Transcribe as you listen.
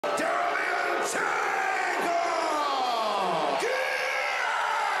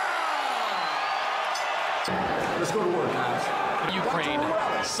Let's go to work, guys. Ukraine,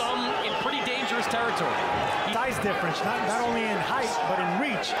 some in pretty dangerous territory. Size difference, not only in height, but in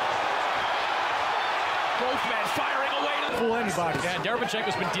reach. Both men firing away to fool anybody. Yeah,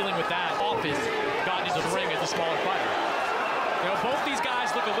 Derevyanchenko's been dealing with that. Off his gotten into the ring as a smaller fighter. You know, both these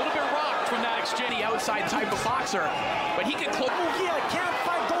guys look a little bit rocked from that exchange. Outside type of boxer, but he can close. Munguia can't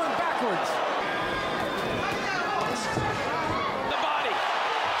fight going backwards. The body,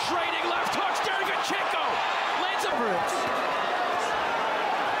 trading left hooks. Derevyanchenko lands a bridge.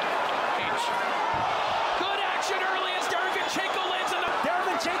 Good action early as Derevyanchenko lands on the.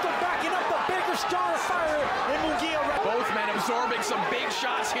 Derevyanchenko backing up the bigger, stronger fighter in Munguia. Both men absorbing some big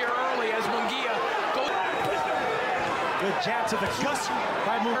shots here early as Munguia goes. Good jab to the gut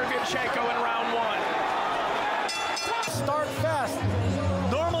by Derevyanchenko in round one. Start fast.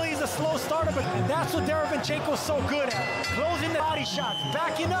 Normally he's a slow starter, but that's what Derevyanchenko's so good at. Closing the body shots,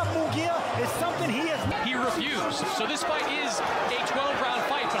 backing up Munguia is something he has. He refused. So this fight is a 12-round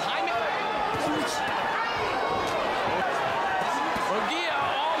fight. But Jaime Munguia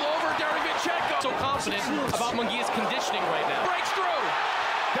all over Derevyanchenko. So confident about Munguia's conditioning right now. Breaks through.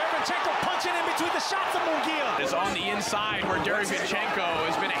 Derevyanchenko punching in between the shots of Munguia. Is on the inside where Derevyanchenko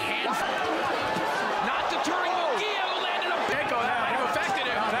has been a handful. Not deterring Munguia, who landed a big. That might have affected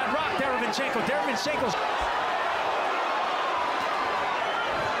him. That rocked Derevyanchenko. Derevyanchenko's.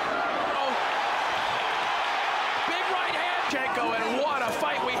 Big right hand. And what a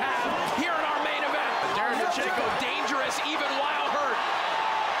fight we have here in our main event. Derevyanchenko dangerous even while hurt.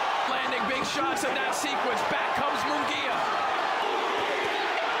 Landing big shots in that sequence. Back comes Munguia.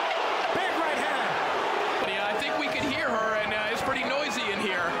 Pretty noisy in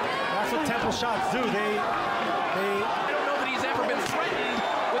here. That's what tempo shots do. I don't know that he's ever been threatened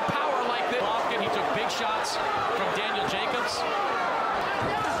with power like this. He took big shots from Daniel Jacobs.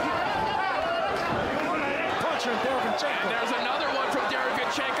 Puncher Derevyanchenko. And there's another one from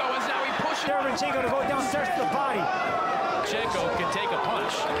Derevyanchenko as now he pushes Derevyanchenko to go downstairs to the body. Derevyanchenko can take a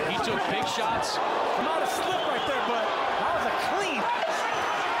punch. He took big shots. Not a slip right there, but that was a clean.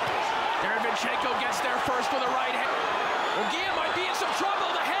 Derevyanchenko gets there first with a right hand. Munguia might be in some trouble.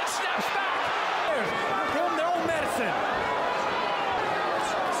 The head snaps back. Give them their own medicine.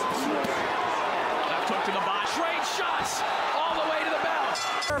 Left hook to the body. Trade shots all the way to the bell.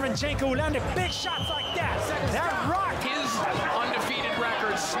 Derevyanchenko landed big shots like that. That rocked. His undefeated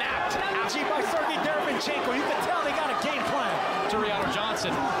record snapped. By Sergiy Derevyanchenko. You can tell they got a game plan. Turiano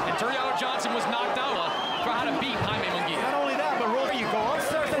Johnson. And Turiano Johnson was knocked out for how to beat Jaime Munguia. Not only that, but there you go.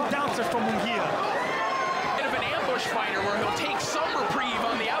 Upstairs and downstairs from Munguia. Fighter where he'll take some reprieve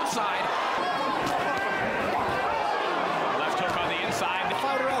on the outside. Left hook on the inside. The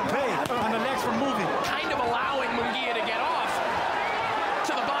fighter at bay on the legs for moving. Kind of allowing Munguia to get off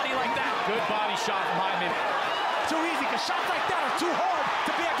to the body like that. Good body shot from Jaime. Too easy, because shots like that are too hard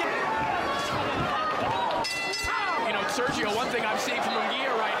to be against. You know, Sergio, one thing I've seen from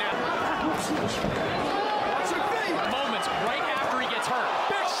Munguia right now. Moments right after he gets hurt.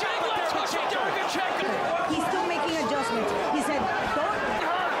 Big shot left hook from Derevyanchenko. He's still making adjustments. He said, don't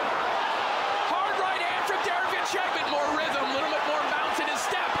hurt. Hard right hand from Derevyanchenko. Bit more rhythm, a little bit more bounce in his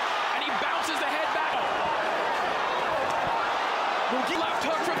step, and he bounces the head back. Left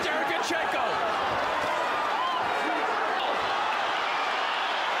hook from Derevyanchenko.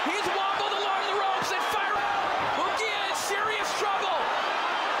 He's wobbled along the ropes and fired. Munguia in serious trouble.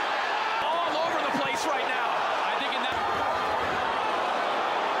 All over the place right now. I think in that.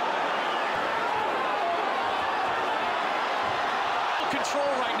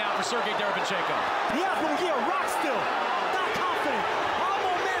 Control right now for Sergiy Derevyanchenko. He has Munguia rock still. Not confident. All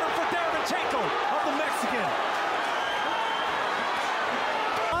momentum for Derevyanchenko of the Mexican.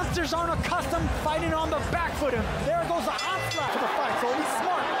 Monsters aren't accustomed fighting on the back foot. And there goes the onslaught for the fight. So he's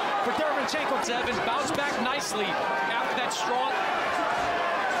smart for Derevyanchenko. Seven bounced back nicely after that strong.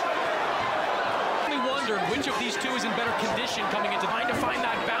 I wondered which of these two is in better condition coming into. Trying to find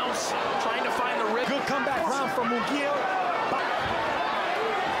that bounce. Trying to find the rhythm. Good comeback round from Munguia.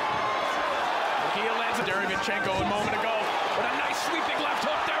 Derevyanchenko a moment ago with a nice sweeping left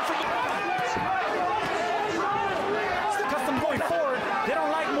hook there from the. Because them going forward, they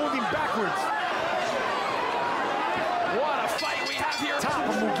don't like moving backwards. What a fight we have here. Top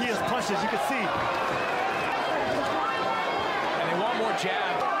of Munguia's punches, you can see. And they want more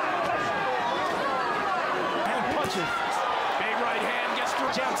jab. And punches. Big right hand gets through.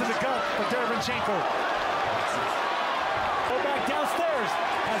 Jab to the gut for Derevyanchenko. Go back downstairs.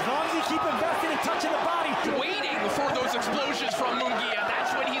 As long as he keep investing and touching the body. Waiting for those explosions from Munguia.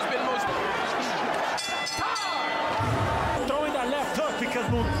 That's when he's been most. Throwing that left hook because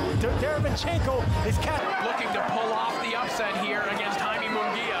Derevyanchenko is looking looking to pull off the upset here against Jaime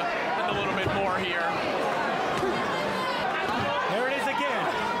Munguia, and a little bit more here. There it is again.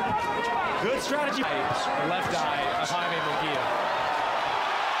 Good strategy. The left eye of Jaime Munguia.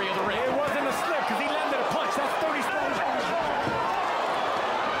 It wasn't a slip because he landed a punch. That's 30 seconds.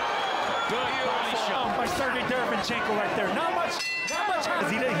 Good body shot by Sergiy Derevyanchenko right there. Not much.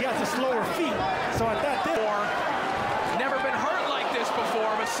 He has the slower feet. So at that never been hurt like this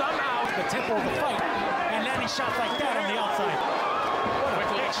before, but somehow the tempo of the fight and landing shots like that on the outside. Quick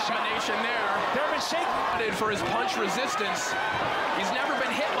little combination there. Derevyanchenko for his punch resistance. He's never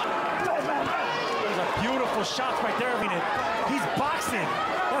been hit like. There's a beautiful shot by Derevyanchenko. He's boxing.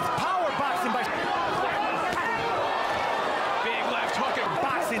 That's power boxing by. Big left hook and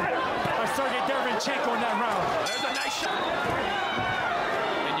boxing by Sergiy Derevyanchenko in that round. There's a nice shot.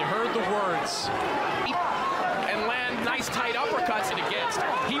 And you heard the words. And land nice tight uppercuts and against.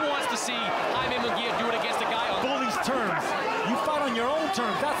 He wants to see Jaime Munguia do it against a guy on bully's terms. You fight on your own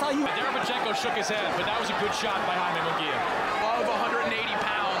terms. That's how you. Derevyanchenko shook his head, but that was a good shot by Jaime Munguia. Above 180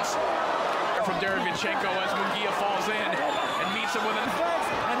 pounds from Derevyanchenko as Munguia falls in and meets him with a flex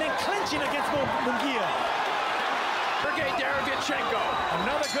and then clinching against Munguia. Sergiy Derevyanchenko.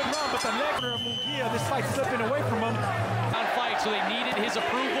 Another good round, but the leg of Munguia, this fight slipping away from him. On fight, so they needed his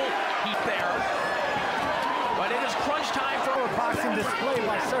approval. He's there. But it is crunch time for a boxing display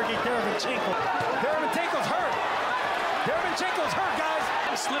by Sergiy Derevyanchenko. Derevyanchenko's hurt. Derevyanchenko's hurt, guys.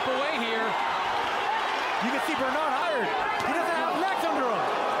 Slip away here. You can see Bernard hired. He doesn't have legs under him.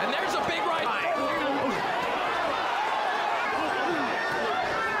 And there's a big right.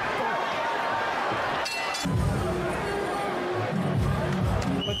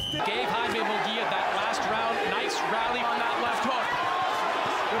 But gave Jaime Munguia that last round. Nice rally on that left hook.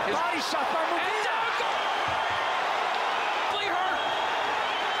 His body shot by Munguia.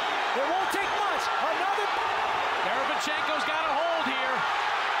 It won't take much. Another. Derevyanchenko's got a hold here.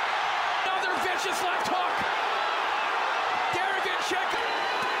 Another vicious left hook. Derevyanchenko.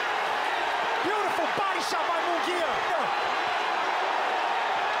 Beautiful body shot by Munguia.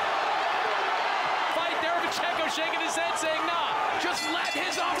 Fight Derevyanchenko shaking his head saying nah. Just let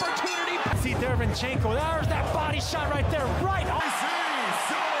his opportunity. See Derevyanchenko. There's that body shot right there. Right on.